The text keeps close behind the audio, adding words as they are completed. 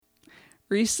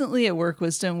Recently at Work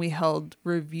Wisdom, we held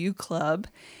Review Club,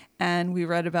 and we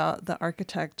read about the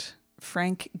architect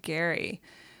Frank Gehry.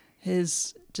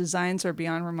 His designs are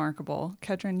beyond remarkable.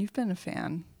 Kedron, you've been a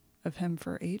fan of him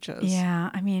for ages. Yeah,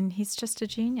 I mean, he's just a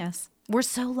genius. We're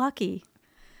so lucky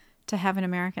to have an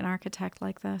American architect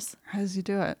like this. How does he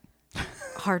do it?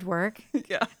 Hard work.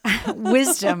 Yeah.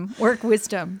 Wisdom. Work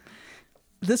wisdom.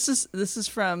 This is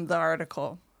from the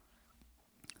article.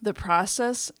 The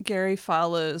process Gehry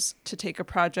follows to take a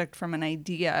project from an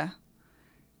idea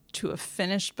to a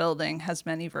finished building has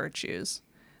many virtues,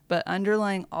 but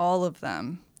underlying all of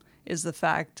them is the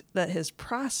fact that his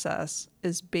process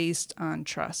is based on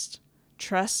trust.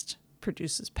 Trust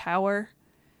produces power,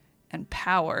 and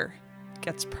power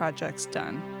gets projects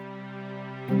done.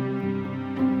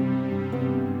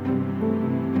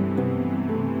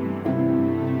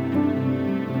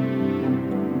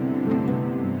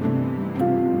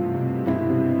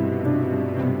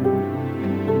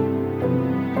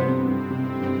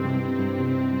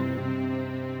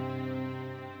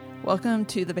 Welcome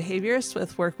to The Behaviorist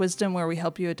with Work Wisdom, where we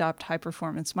help you adopt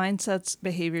high-performance mindsets,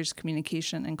 behaviors,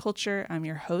 communication, and culture. I'm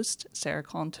your host, Sarah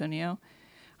Colantonio.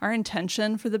 Our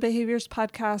intention for the Behaviorist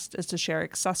podcast is to share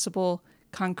accessible,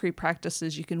 concrete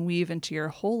practices you can weave into your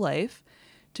whole life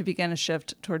to begin a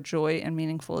shift toward joy and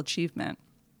meaningful achievement.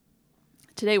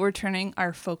 Today, we're turning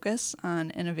our focus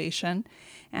on innovation,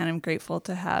 and I'm grateful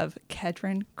to have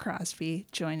Kedron Crosby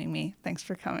joining me. Thanks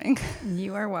for coming.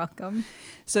 You are welcome.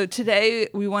 So today,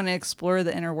 we want to explore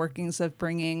the inner workings of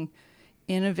bringing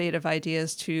innovative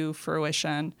ideas to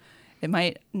fruition. It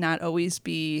might not always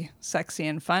be sexy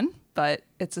and fun, but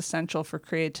it's essential for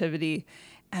creativity.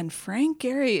 And Frank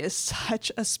Gehry is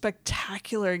such a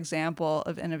spectacular example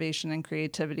of innovation and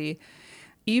creativity.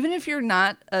 Even if you're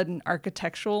not an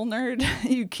architectural nerd,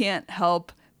 you can't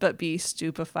help but be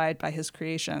stupefied by his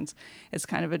creations. It's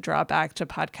kind of a drawback to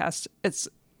podcast. It's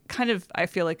kind of, I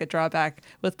feel like, a drawback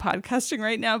with podcasting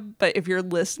right now. But if you're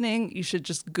listening, you should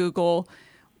just Google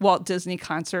Walt Disney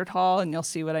Concert Hall and you'll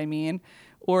see what I mean.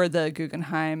 Or the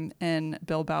Guggenheim in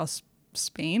Bilbao,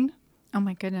 Spain. Oh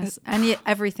my goodness. And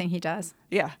everything he does.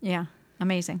 Yeah. Yeah.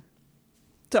 Amazing.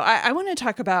 So I want to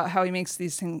talk about how he makes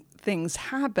these things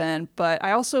happen, but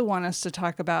I also want us to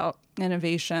talk about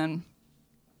innovation.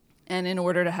 And in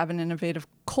order to have an innovative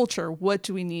culture, what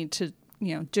do we need to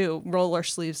do? Roll our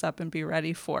sleeves up and be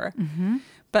ready for. Mm-hmm.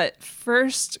 But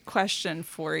first question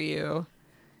for you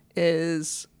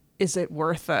is it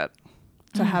worth it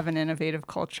to have an innovative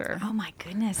culture? Oh my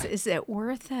goodness. Is it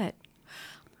worth it?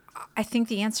 I think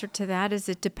the answer to that is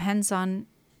it depends on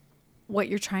what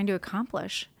you're trying to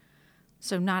accomplish.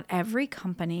 So not every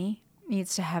company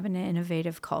needs to have an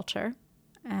innovative culture,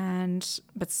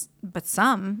 but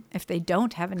some, if they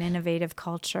don't have an innovative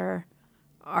culture,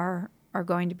 are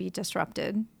going to be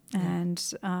disrupted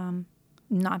and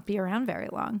not be around very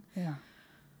long. Yeah.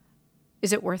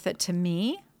 Is it worth it to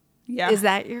me? Yeah. Is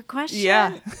that your question?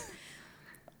 Yeah.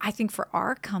 I think for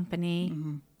our company,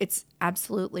 it's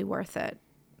absolutely worth it.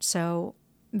 So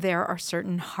there are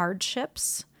certain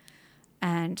hardships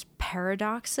and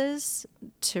paradoxes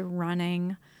to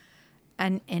running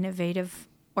an innovative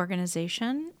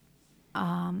organization.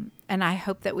 And I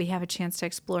hope that we have a chance to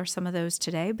explore some of those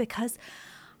today because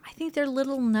I think they're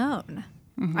little known.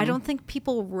 Mm-hmm. I don't think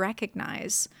people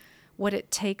recognize what it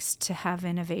takes to have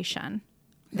innovation.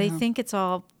 Yeah. They think it's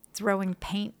all throwing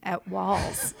paint at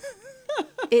walls.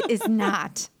 It is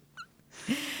not.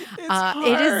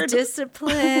 It is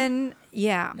discipline.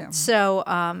 Yeah. So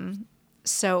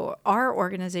our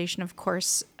organization, of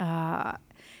course,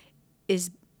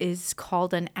 is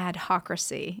called an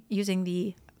adhocracy. Using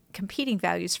the competing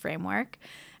values framework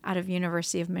out of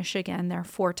University of Michigan, there are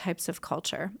 4 types of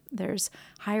culture. There's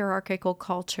hierarchical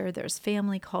culture, there's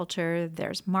family culture,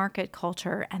 there's market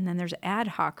culture, and then there's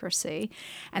adhocracy.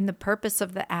 And the purpose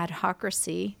of the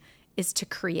adhocracy is to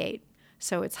create.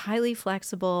 So it's highly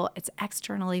flexible, it's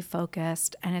externally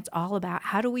focused, and it's all about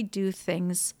how do we do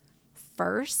things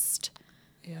first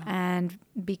and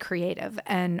be creative.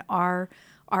 And our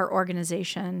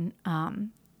organization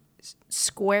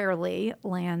squarely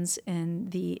lands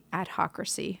in the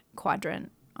adhocracy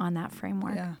quadrant on that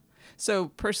framework. Yeah. So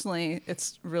personally,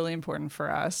 it's really important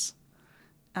for us.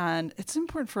 And it's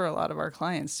important for a lot of our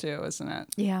clients too, isn't it?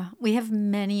 Yeah. We have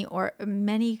many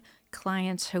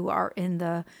clients who are in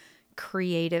the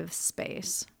creative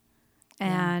space.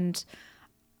 And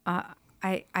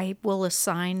I will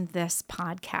assign this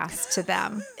podcast to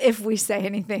them if we say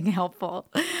anything helpful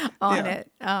on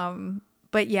it.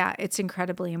 But yeah, it's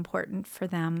incredibly important for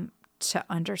them to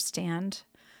understand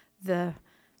the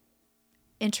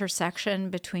intersection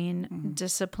between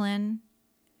discipline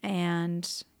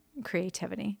and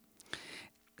creativity.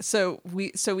 So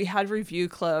we had review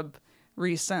club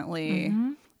recently,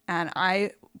 and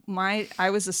I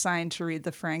was assigned to read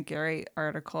the Frank Gehry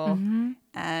article,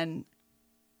 and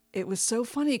it was so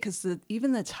funny because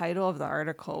even the title of the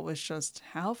article was just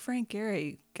how Frank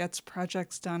Gehry gets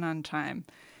projects done on time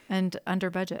and under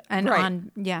budget and Right.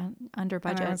 under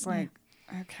budget. And I was like,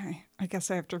 okay, I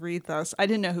guess I have to read this. I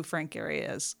didn't know who Frank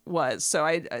Gehry was,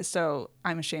 so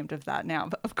I'm ashamed of that now,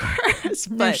 of course.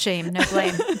 No shame, no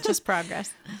blame, just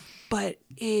progress. But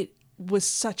it was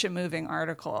such a moving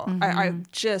article. I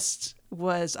just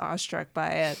was awestruck by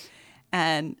it,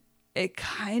 and it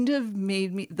kind of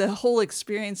made me. The whole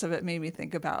experience of it made me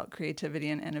think about creativity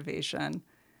and innovation.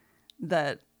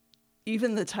 That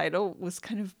even the title was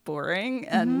kind of boring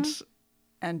and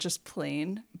just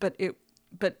plain, but it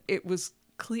was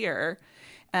clear,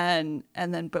 and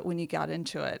then but when you got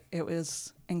into it, it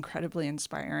was incredibly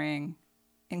inspiring,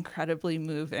 incredibly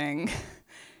moving,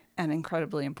 and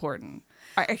incredibly important.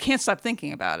 I can't stop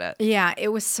thinking about it. Yeah, it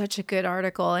was such a good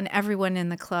article, and everyone in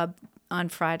the club on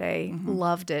Friday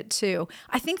loved it too.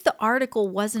 I think the article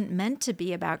wasn't meant to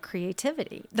be about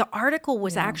creativity. The article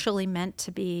was actually meant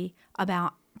to be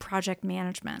about project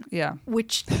management. Yeah.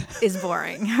 Which is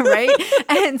boring, right?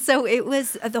 And so it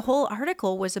was, the whole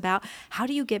article was about how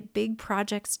do you get big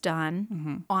projects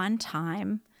done on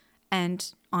time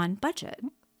and on budget.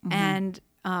 And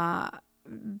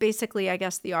basically, I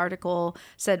guess the article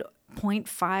said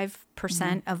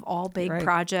 0.5% of all big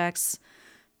projects,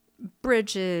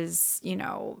 bridges,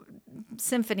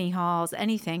 symphony halls,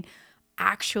 anything,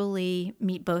 actually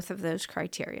meet both of those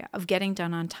criteria of getting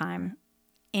done on time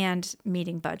and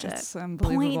meeting budget. It's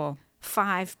unbelievable.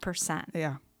 0.5%.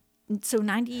 Yeah. So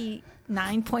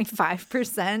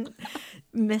 99.5%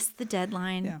 miss the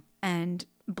deadline and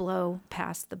blow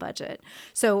past the budget.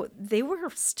 So they were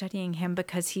studying him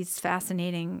because he's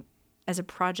fascinating as a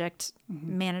project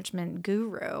management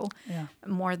guru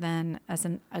more than as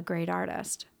a great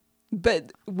artist.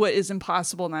 But what is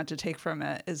impossible not to take from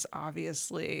it is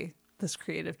obviously this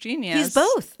creative genius. He's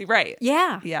both. Right.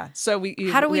 Yeah. Yeah. So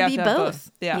how do we have be to have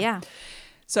both? Yeah.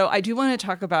 So I do want to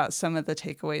talk about some of the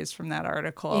takeaways from that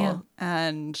article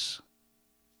and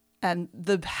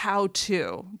the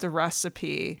how-to, the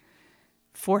recipe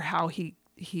for how he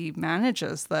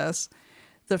manages this.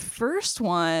 The first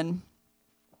one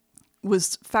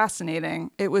was fascinating.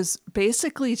 It was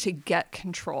basically to get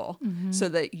control so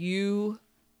that you,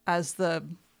 as the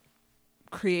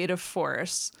creative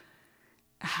force,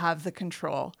 have the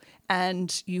control.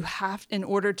 And you have, in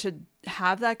order to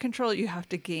have that control, you have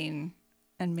to gain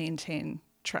and maintain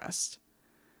trust.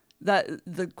 That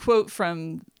the quote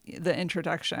from the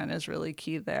introduction is really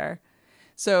key there.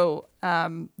 So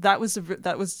that was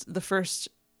the first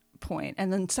point.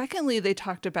 And then secondly, they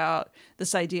talked about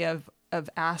this idea of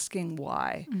asking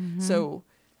why. So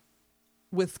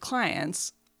with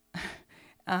clients,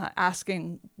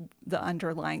 asking the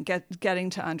underlying,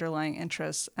 getting to underlying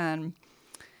interests, and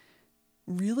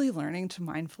really learning to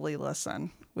mindfully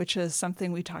listen, which is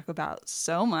something we talk about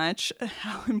so much,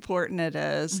 how important it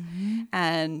is.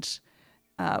 And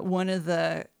one of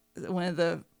the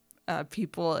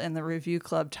people in the review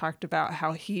club talked about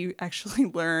how he actually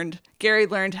Gehry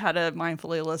learned how to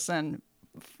mindfully listen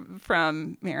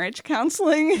from marriage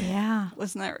counseling. Yeah.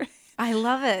 Wasn't that right? I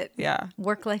love it. Yeah.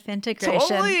 Work-life integration.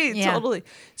 Totally.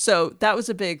 So that was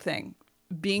a big thing.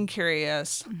 Being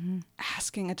curious,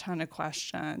 asking a ton of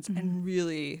questions, and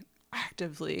really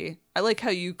actively, I like how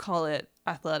you call it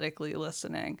athletically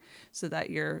listening, so that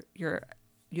you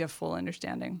have full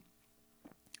understanding.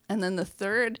 And then the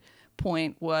third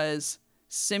point was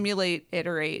simulate,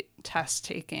 iterate, test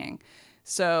taking.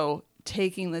 So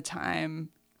taking the time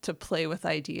to play with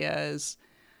ideas,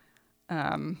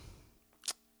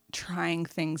 trying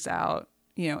things out,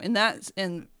 and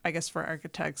I guess for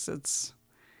architects, it's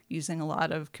using a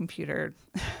lot of computer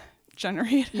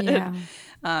generated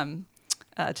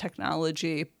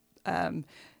technology.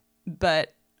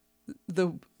 But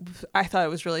I thought it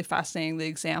was really fascinating, the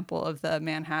example of the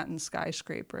Manhattan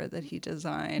skyscraper that he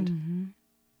designed.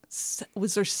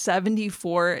 Was there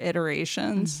 74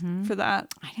 iterations for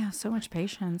that? I know, so much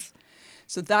patience.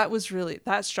 So that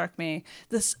struck me.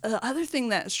 This other thing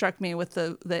that struck me with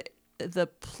the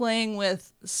playing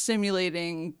with,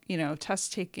 simulating,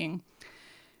 test taking,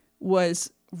 was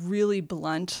really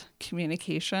blunt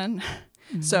communication.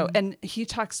 So, and he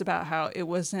talks about how it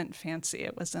wasn't fancy.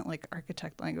 It wasn't like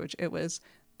architect language. It was,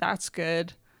 that's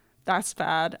good, that's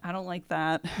bad, I don't like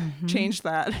that, change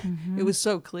that. It was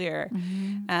so clear.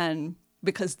 And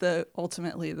because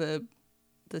ultimately the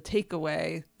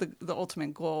takeaway, the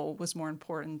ultimate goal was more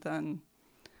important than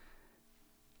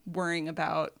worrying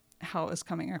about how it was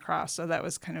coming across. So that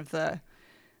was kind of the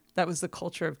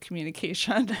culture of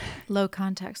communication. Low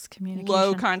context communication.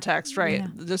 Low context, right.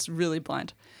 Yeah. Just really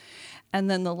blunt. And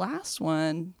then the last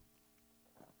one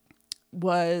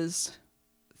was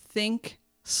think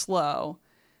slow,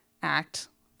 act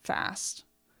fast.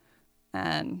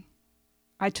 And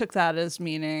I took that as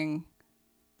meaning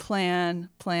plan.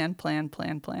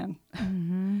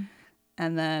 Mm-hmm.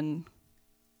 And then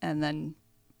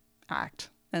act.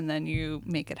 And then you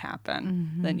make it happen.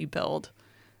 Mm-hmm. Then you build.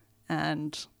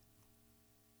 And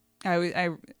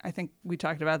I think we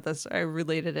talked about this. I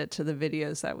related it to the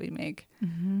videos that we make.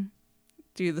 Mm-hmm.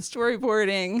 Do the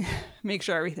storyboarding, make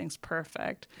sure everything's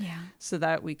perfect. Yeah. So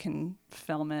that we can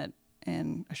film it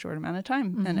in a short amount of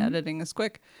time. Mm-hmm. And editing is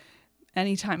quick.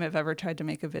 Anytime I've ever tried to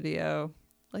make a video,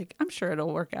 like, I'm sure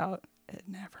it'll work out. It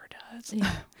never does.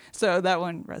 Yeah. So that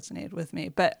one resonated with me.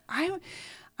 But I'm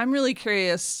really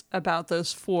curious about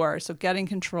those 4. So getting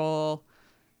control,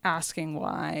 asking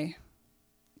why,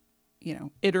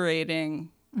 iterating,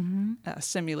 Mm-hmm.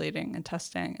 simulating and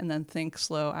testing, and then think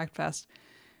slow, act fast.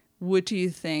 What do you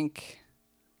think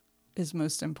is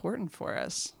most important for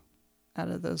us out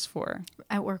of those 4?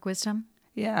 At Work Wisdom?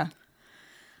 Yeah.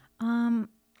 I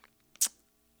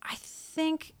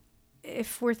think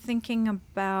if we're thinking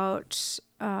about,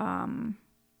 all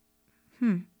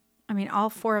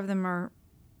 4 of them are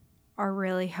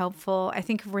really helpful. I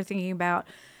think if we're thinking about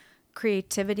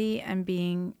creativity and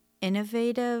being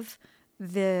innovative,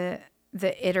 the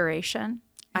iteration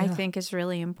I think is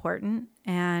really important.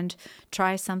 And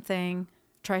try something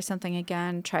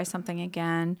again,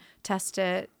 test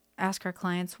it, ask our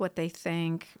clients what they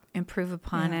think, improve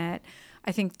upon it.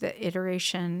 I think the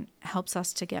iteration helps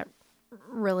us to get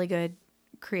really good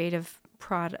creative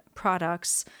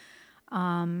products.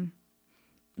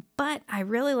 But I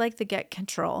really like the get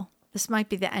control. This might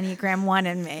be the Enneagram 1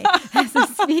 in me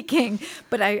speaking,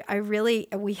 but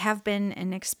we have been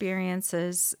in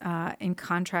experiences in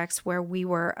contracts where we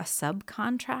were a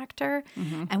subcontractor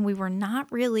and we were not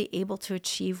really able to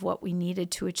achieve what we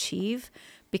needed to achieve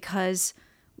because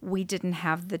we didn't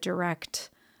have the direct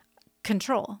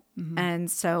control. And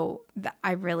so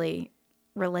I really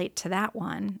relate to that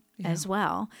one as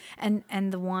well.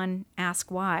 And the one, ask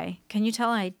why. Can you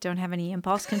tell I don't have any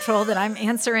impulse control, that I'm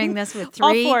answering this with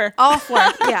 3? All 4.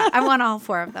 Yeah, I want all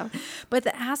 4 of them. But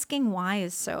the asking why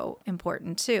is so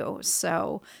important too.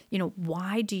 So,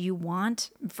 why do you want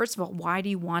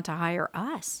to hire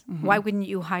us? Why wouldn't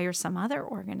you hire some other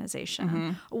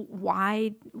organization?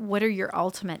 What are your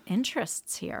ultimate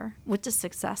interests here? What does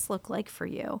success look like for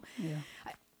you? Yeah.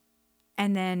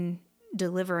 And then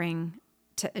delivering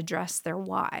to address their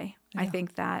why. Yeah. I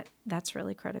think that's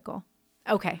really critical.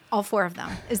 Okay, all 4 of them.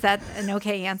 Is that an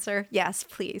okay answer? Yes,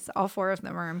 please. All 4 of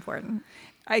them are important.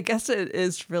 I guess it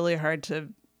is really hard to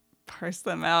parse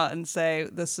them out and say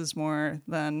this is more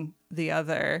than the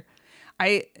other.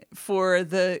 For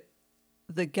the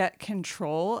get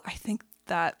control, I think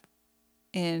that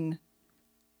in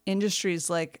industries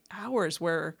like ours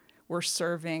where we're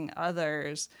serving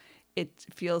others, it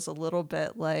feels a little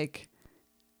bit like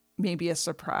maybe a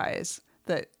surprise,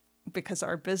 that because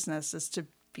our business is to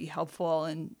be helpful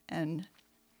and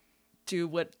do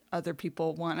what other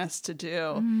people want us to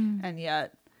do. And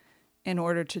yet, in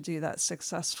order to do that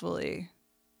successfully,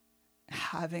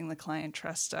 having the client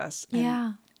trust us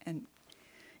and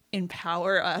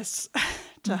empower us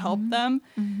to help them,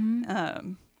 I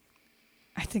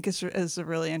think is a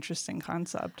really interesting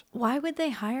concept. Why would they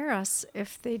hire us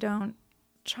if they don't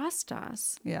trust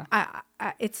us? Yeah.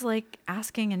 It's like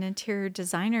asking an interior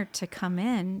designer to come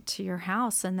in to your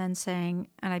house and then saying,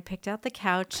 and I picked out the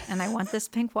couch and I want this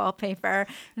pink wallpaper.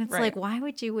 And it's like, why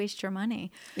would you waste your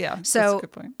money? Yeah. So that's a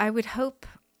good point. I would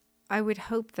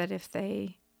hope that if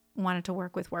they wanted to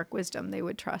work with Work Wisdom, they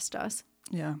would trust us.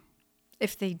 Yeah.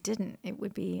 If they didn't, it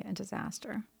would be a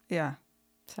disaster. Yeah.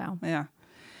 So. Yeah.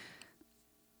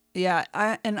 Yeah,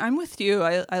 I'm with you.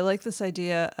 I like this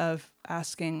idea of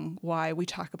asking why. We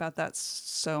talk about that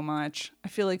so much. I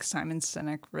feel like Simon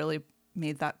Sinek really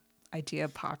made that idea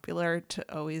popular,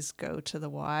 to always go to the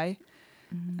why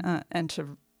and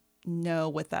to know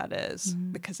what that is,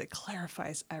 because it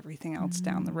clarifies everything else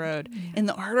down the road. Yeah. In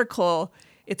the article,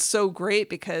 it's so great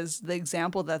because the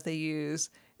example that they use,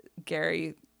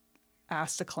 Gary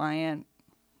asked a client,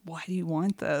 why do you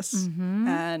want this?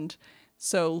 And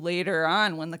so later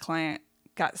on, when the client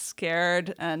got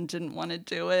scared and didn't want to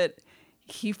do it,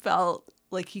 he felt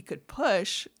like he could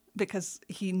push because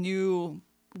he knew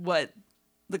what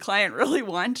the client really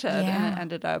wanted, and it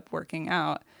ended up working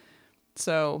out.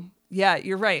 So, yeah,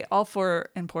 you're right. All 4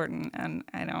 important, and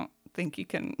I don't think you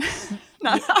can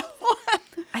not have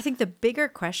one. I think the bigger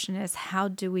question is, how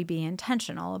do we be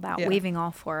intentional about weaving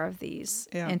all 4 of these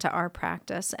into our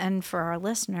practice? And for our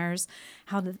listeners,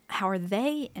 how are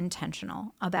they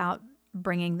intentional about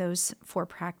bringing those 4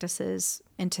 practices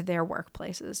into their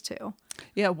workplaces too?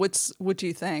 Yeah. What do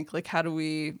you think? Like, how do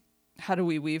we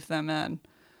weave them in?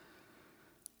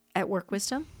 At Work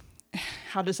Wisdom?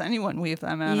 How does anyone weave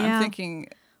them in? Yeah. I'm thinking.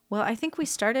 Well, I think we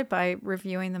started by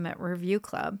reviewing them at Review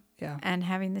Club and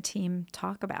having the team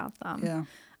talk about them.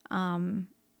 Yeah.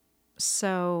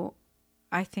 So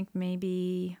I think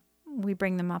maybe we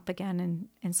bring them up again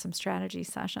in some strategy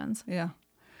sessions. Yeah.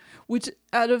 Which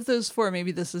out of those 4,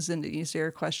 maybe this is an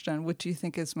easier question. What do you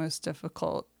think is most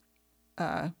difficult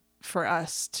for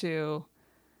us to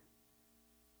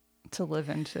live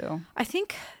into? I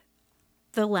think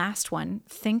the last one,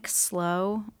 think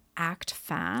slow, act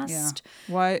fast.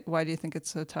 Yeah. Why do you think it's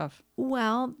so tough?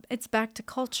 Well, it's back to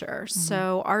culture. Mm-hmm.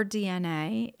 So our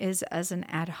DNA is as an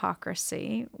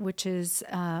adhocracy, which is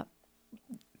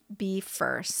be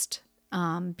first,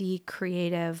 be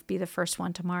creative, be the first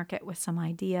one to market with some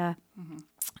idea. Mm-hmm.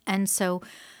 And so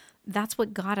that's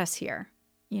what got us here.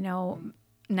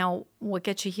 Now what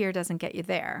gets you here doesn't get you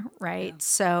there, right? Yeah.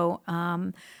 So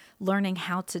learning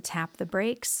how to tap the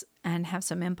brakes and have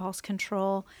some impulse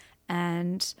control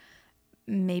and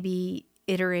maybe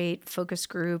iterate focus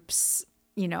groups,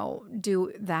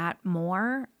 do that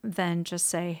more than just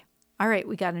say, all right,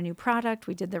 we got a new product,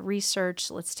 we did the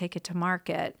research, let's take it to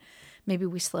market. Maybe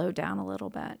we slow down a little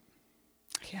bit.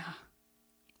 Yeah.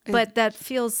 But that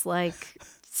feels like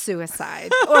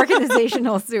suicide,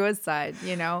 organizational suicide,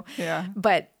 Yeah.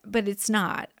 But it's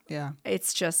not. Yeah.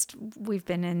 It's just we've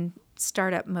been in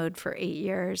startup mode for 8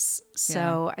 years.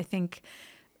 So I think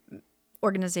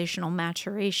organizational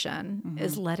maturation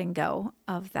is letting go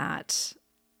of that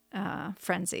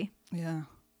frenzy. Yeah.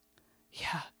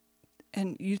 Yeah.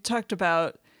 And you talked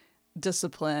about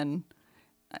discipline,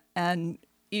 and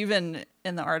even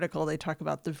in the article, they talk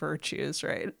about the virtues,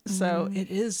 right? Mm-hmm. So it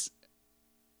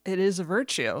is a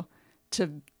virtue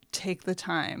to take the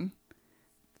time,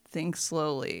 think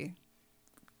slowly,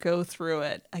 go through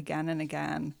it again and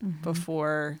again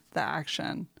before the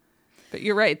action. But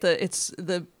you're right. It's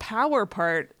the power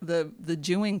part, the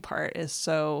doing part is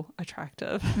so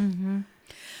attractive. Mm-hmm.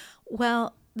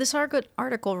 Well, this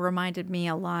article reminded me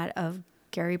a lot of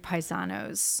Gary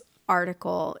Paisano's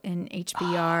article in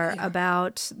HBR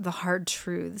about the hard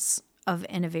truths of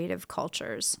innovative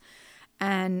cultures.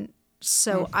 And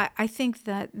so I think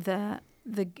that the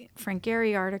Frank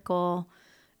Gehry article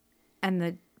and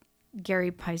the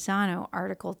Gary Paisano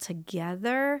article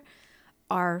together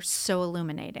are so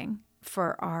illuminating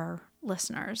for our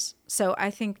listeners. So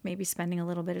I think maybe spending a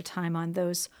little bit of time on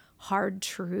those hard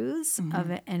truths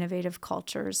of innovative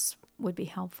cultures would be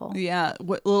helpful. Yeah.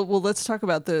 Well, let's talk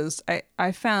about those.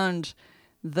 I found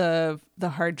the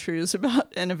hard truths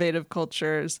about innovative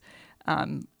cultures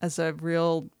as a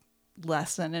real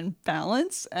lesson in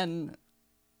balance and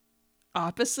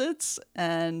opposites.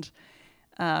 And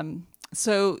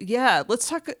so yeah, let's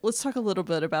talk a little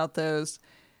bit about those.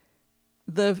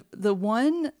 The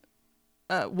one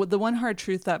hard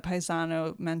truth that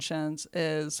Paisano mentions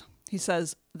is, he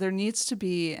says, there needs to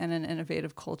be in an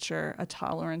innovative culture a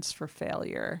tolerance for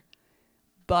failure,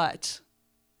 but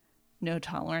no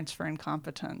tolerance for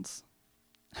incompetence.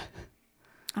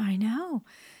 I know.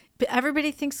 But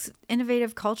everybody thinks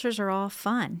innovative cultures are all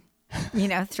fun,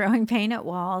 throwing paint at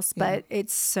walls, but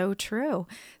it's so true.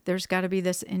 There's got to be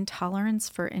this intolerance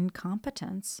for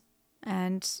incompetence.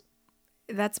 And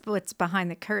that's what's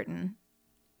behind the curtain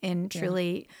in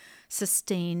truly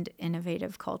sustained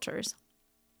innovative cultures.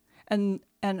 And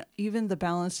even the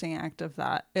balancing act of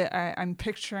that, I'm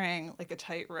picturing like a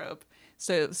tightrope.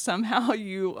 So somehow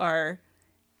you are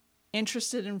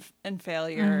interested in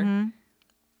failure. Mm-hmm.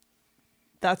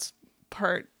 That's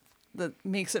part that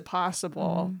makes it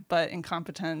possible, but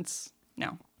incompetence,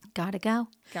 no. Gotta go.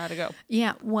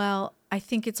 Yeah, well, I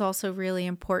think it's also really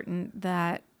important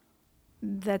that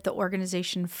the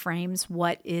organization frames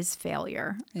what is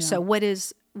failure. Yeah. So what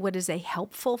is a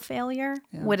helpful failure?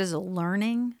 Yeah. What is a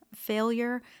learning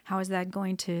failure? How is that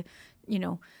going to,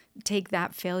 take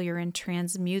that failure and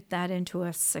transmute that into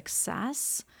a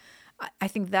success? I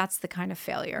think that's the kind of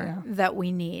failure that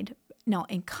we need. No,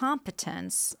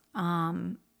 incompetence,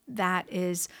 that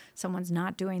is someone's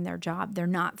not doing their job. They're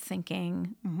not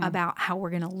thinking about how we're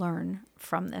going to learn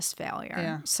from this failure.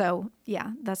 Yeah. So,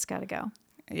 that's got to go.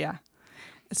 Yeah.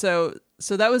 So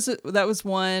that was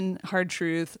one hard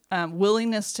truth.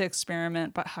 Willingness to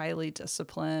experiment, but highly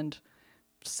disciplined.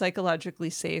 Psychologically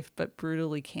safe, but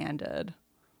brutally candid.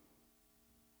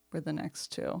 were the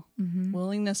next two.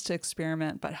 Willingness to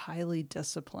experiment, but highly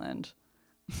disciplined.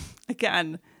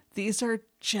 Again, these are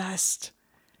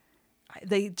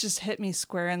they just hit me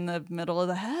square in the middle of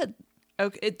the head.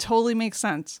 Okay, it totally makes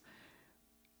sense.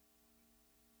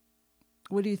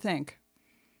 What do you think?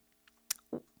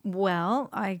 Well,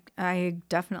 I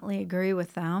definitely agree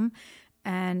with them.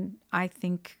 And I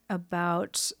think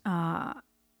about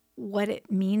what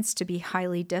it means to be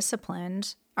highly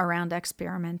disciplined around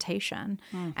experimentation.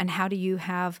 And how do you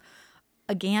have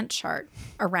a Gantt chart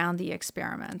around the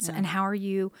experiments? And how are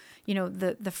you,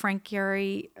 the Frank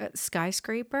Gehry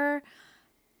skyscraper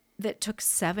that took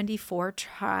 74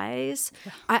 tries.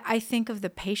 Yeah. I think of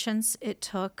the patience it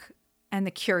took and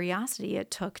the curiosity it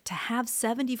took to have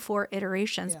 74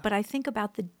 iterations. But I think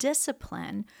about the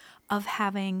discipline of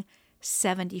having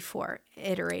 74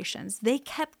 iterations. They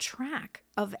kept track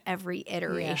of every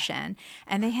iteration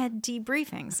and they had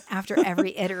debriefings after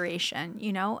every iteration,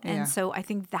 And so I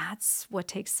think that's what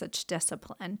takes such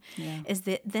discipline is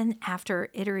that then after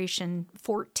iteration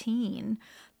 14,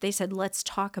 they said, let's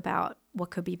talk about what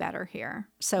could be better here.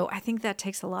 So I think that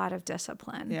takes a lot of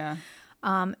discipline. Yeah.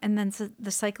 And then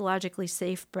the psychologically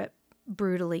safe but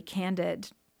brutally candid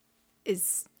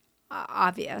is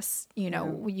obvious.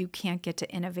 You can't get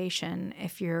to innovation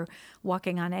if you're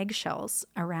walking on eggshells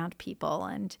around people,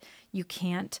 and you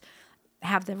can't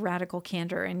have the radical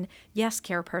candor and yes,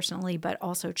 care personally, but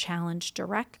also challenge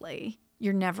directly.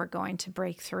 You're never going to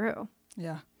break through.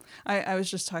 Yeah. I was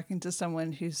just talking to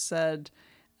someone who said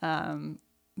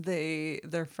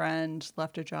their friend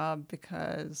left a job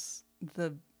because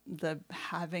the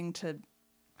having to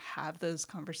have those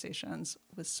conversations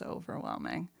was so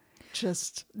overwhelming.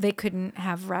 Just they couldn't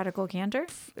have radical candor?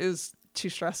 It was too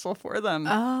stressful for them.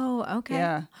 Oh, okay.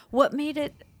 Yeah. What made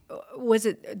it? Was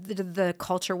it the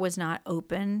culture was not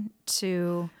open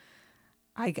to?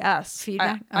 I guess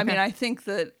feedback. I mean, I think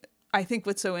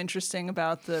what's so interesting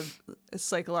about the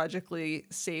psychologically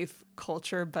safe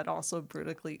culture, but also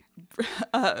brutally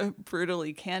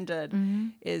candid,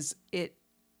 is it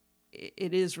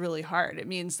is really hard. It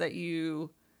means that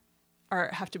you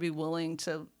have to be willing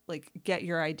to get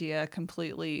your idea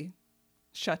completely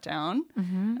shut down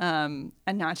and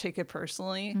not take it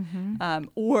personally.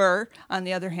 Or on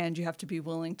the other hand, you have to be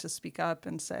willing to speak up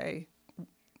and say,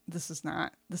 this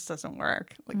doesn't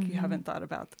work. You haven't thought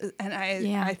about this. And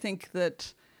I think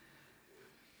that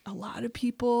a lot of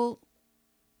people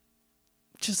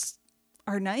just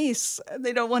are nice.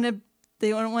 They don't want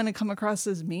to come across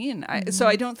as mean. So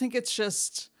I don't think it's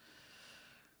just,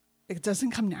 it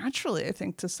doesn't come naturally, I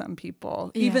think, to some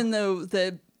people, even though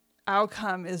the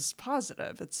outcome is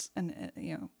positive. It's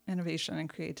innovation and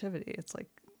creativity. It's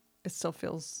it still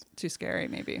feels too scary,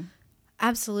 maybe.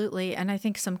 Absolutely. And I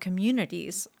think some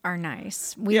communities are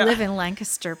nice. We live in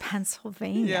Lancaster,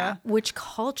 Pennsylvania, which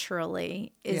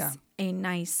culturally is a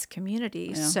nice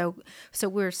community. Yeah. So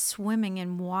we're swimming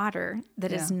in water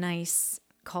that is nice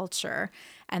culture.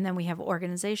 And then we have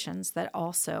organizations that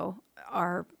also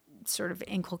are sort of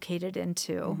inculcated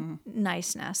into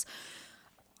niceness.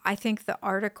 I think the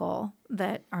article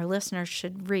that our listeners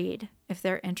should read, if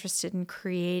they're interested in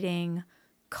creating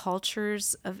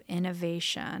cultures of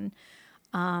innovation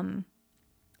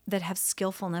that have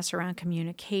skillfulness around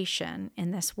communication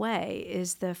in this way,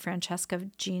 is the Francesca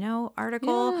Gino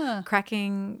article,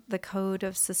 Cracking the Code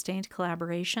of Sustained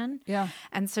Collaboration. Yeah.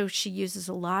 And so she uses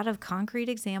a lot of concrete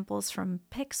examples from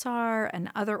Pixar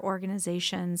and other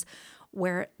organizations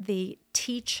where they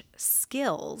teach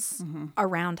skills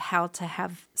around how to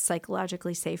have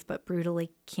psychologically safe but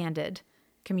brutally candid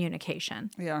communication.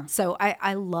 Yeah. So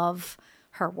I love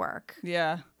her work.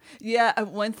 Yeah. Yeah.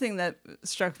 One thing that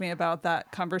struck me about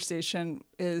that conversation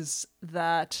is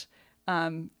that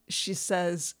she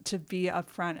says to be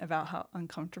upfront about how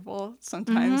uncomfortable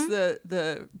sometimes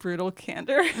the brutal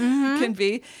candor can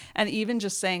be. And even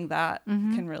just saying that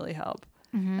can really help.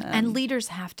 And leaders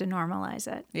have to normalize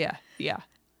it. Yeah. Yeah.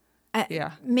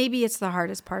 Maybe it's the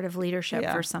hardest part of leadership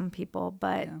for some people,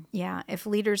 but if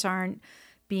leaders aren't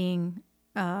being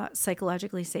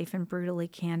psychologically safe and brutally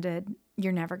candid,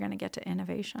 you're never going to get to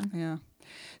innovation. Yeah.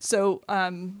 So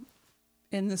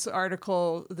in this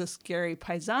article, this Gary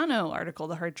Paisano article,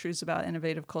 The Hard Truths About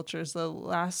Innovative Cultures, the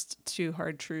last two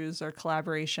hard truths are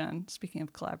collaboration, speaking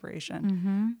of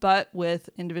collaboration, but with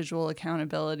individual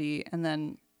accountability, and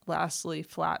then lastly,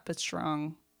 flat but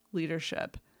strong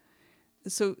leadership.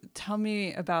 So tell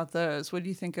me about those. What do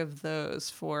you think of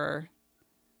those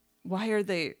why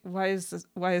is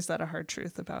that a hard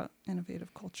truth about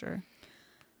innovative culture?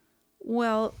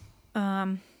 Well,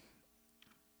 who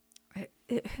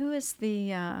is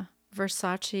the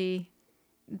Versace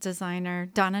designer,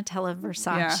 Donatella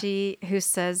Versace, who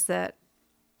says that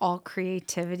all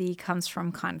creativity comes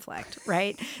from conflict,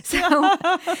 right? So,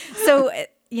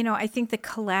 I think the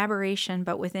collaboration,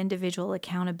 but with individual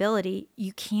accountability,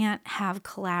 you can't have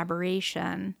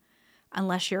collaboration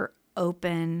unless you're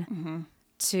open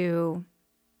to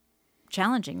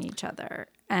challenging each other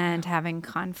and having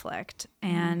conflict.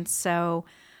 And so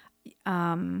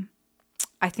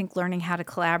I think learning how to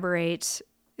collaborate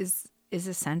is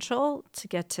essential to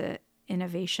get to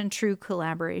innovation, true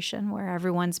collaboration, where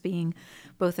everyone's being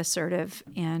both assertive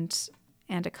and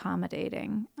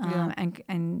accommodating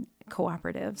and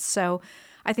cooperative. So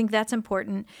I think that's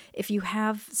important. If you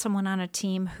have someone on a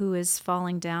team who is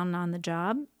falling down on the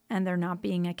job and they're not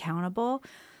being accountable,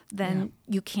 then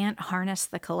you can't harness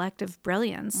the collective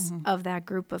brilliance of that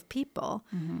group of people.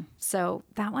 So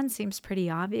that one seems pretty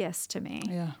obvious to me.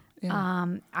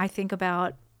 I think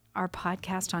about our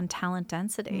podcast on talent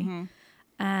density.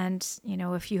 And,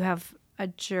 if you have a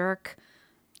jerk,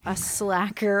 a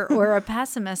slacker, or a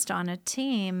pessimist on a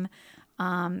team,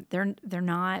 they're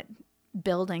not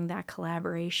building that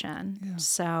collaboration.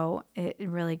 So it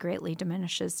really greatly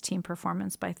diminishes team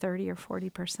performance by 30 or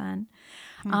 40%.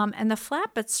 And the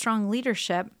flat but strong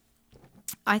leadership,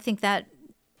 I think that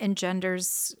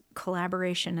engenders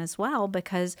collaboration as well,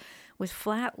 because with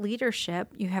flat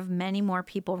leadership, you have many more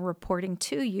people reporting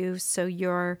to you. So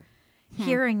you're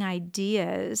hearing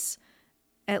ideas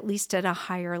at least at a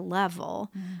higher level.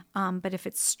 But if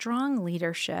it's strong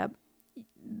leadership,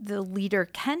 the leader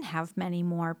can have many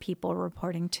more people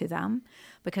reporting to them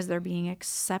because they're being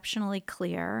exceptionally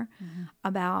clear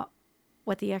about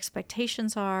what the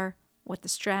expectations are, what the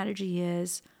strategy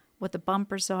is, what the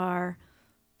bumpers are,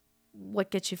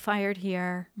 what gets you fired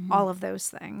here, all of those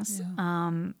things.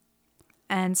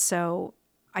 And so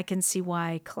I can see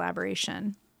why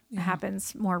collaboration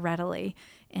happens more readily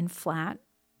in flat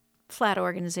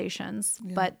organizations,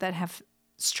 but that have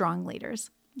strong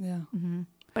leaders.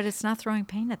 But it's not throwing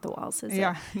paint at the walls, is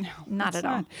it? No, not at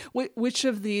all. Which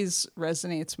of these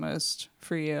resonates most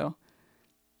for you?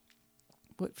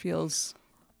 What feels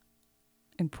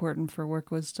important for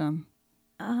work wisdom?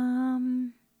 Or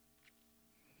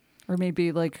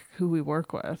maybe like who we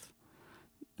work with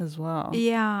as well.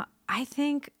 Yeah, I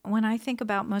think when I think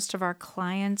about most of our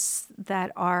clients that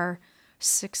are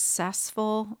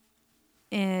successful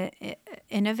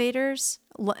innovators,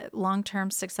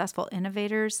 long-term successful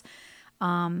innovators,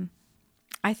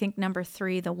 I think number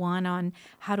 3, the one on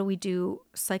how do we do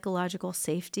psychological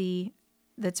safety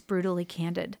that's brutally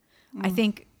candid. I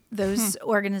think those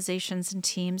organizations and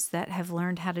teams that have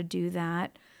learned how to do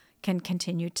that can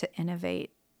continue to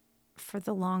innovate for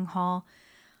the long haul.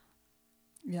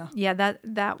 Yeah,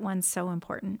 that one's so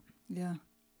important. Yeah.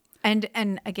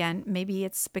 And again, maybe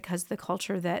it's because the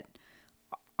culture that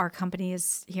our company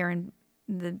is here in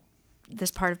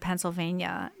this part of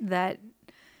Pennsylvania, that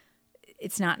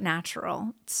it's not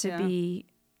natural to be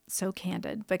so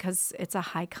candid because it's a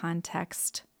high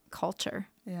context culture.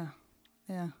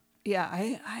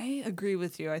 I agree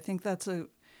with you. I think that's an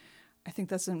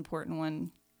important one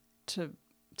to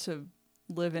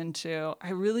live into.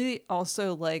 I really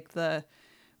also like the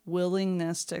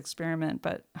willingness to experiment,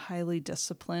 but highly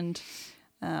disciplined.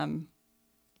 I'm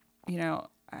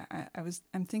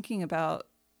thinking about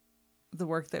the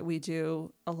work that we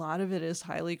do. A lot of it is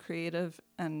highly creative,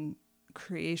 and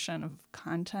creation of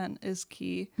content is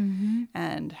key.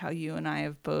 And how you and I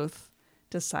have both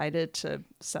decided to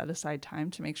set aside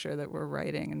time to make sure that we're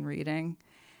writing and reading.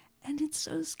 And it's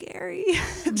so scary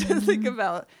to think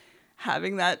about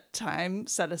having that time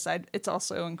set aside. It's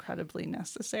also incredibly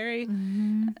necessary.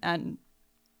 And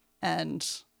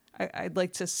I'd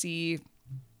like to see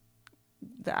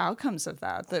the outcomes of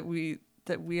that we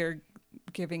are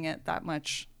giving it that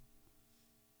much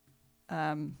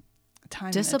time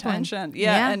discipline. and attention.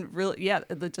 And really,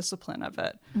 the discipline of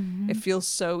it. It feels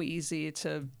so easy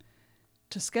to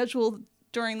schedule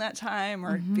during that time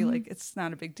or be like, it's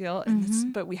not a big deal.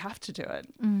 And but we have to do it.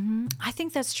 I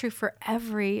think that's true for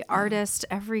every artist,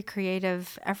 every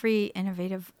creative, every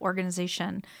innovative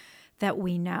organization that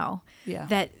we know.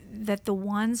 That the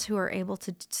ones who are able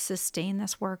to sustain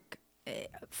this work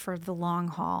for the long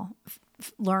haul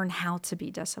learn how to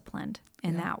be disciplined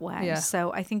in that way.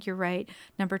 So I think you're right.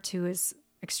 Number 2 is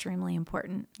extremely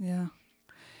important.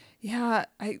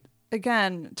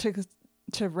 Again,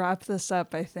 to wrap this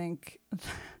up, I think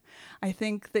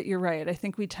that you're right. I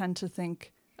think we tend to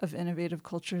think of innovative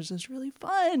cultures as really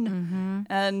fun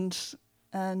and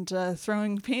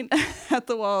throwing paint at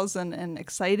the walls and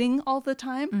exciting all the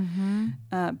time.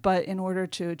 But in order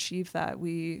to achieve that,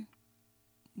 we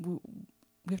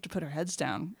have to put our heads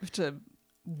down. We have to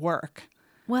work.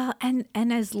 Well, and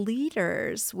as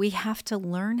leaders, we have to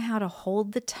learn how to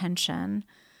hold the tension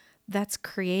that's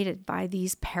created by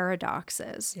these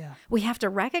paradoxes. Yeah. We have to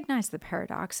recognize the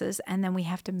paradoxes and then we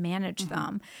have to manage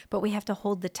them, but we have to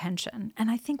hold the tension. And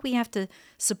I think we have to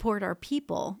support our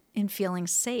people in feeling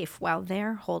safe while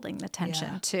they're holding the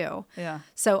tension too. Yeah.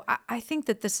 So I think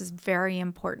that this is very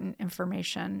important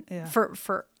information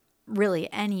for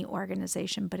really any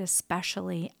organization, but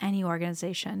especially any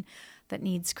organization that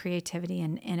needs creativity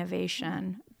and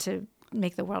innovation to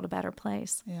make the world a better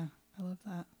place. Yeah. I love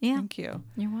that. Yeah. Thank you.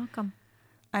 You're welcome.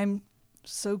 I'm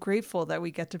so grateful that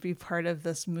we get to be part of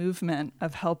this movement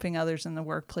of helping others in the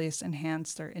workplace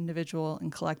enhance their individual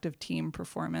and collective team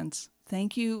performance.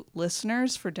 Thank you,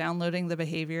 listeners, for downloading The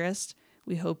Behaviorist.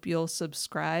 We hope you'll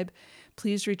subscribe.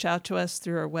 Please reach out to us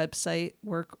through our website,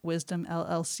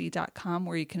 workwisdomllc.com,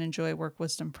 where you can enjoy Work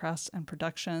Wisdom Press and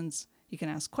productions. You can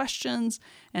ask questions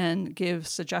and give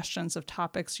suggestions of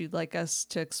topics you'd like us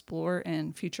to explore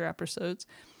in future episodes.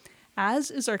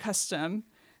 As is our custom,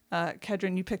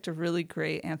 Kedron, you picked a really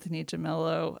great Anthony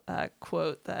DeMello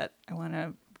quote that I want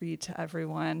to read to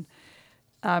everyone.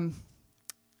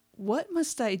 What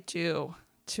must I do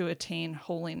to attain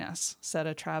holiness? Said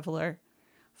a traveler.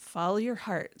 Follow your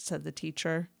heart, said the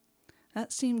teacher.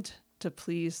 That seemed to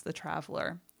please the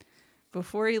traveler.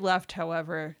 Before he left,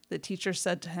 however, the teacher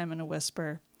said to him in a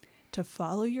whisper, to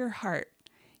follow your heart,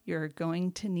 you're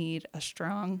going to need a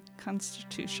strong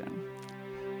constitution.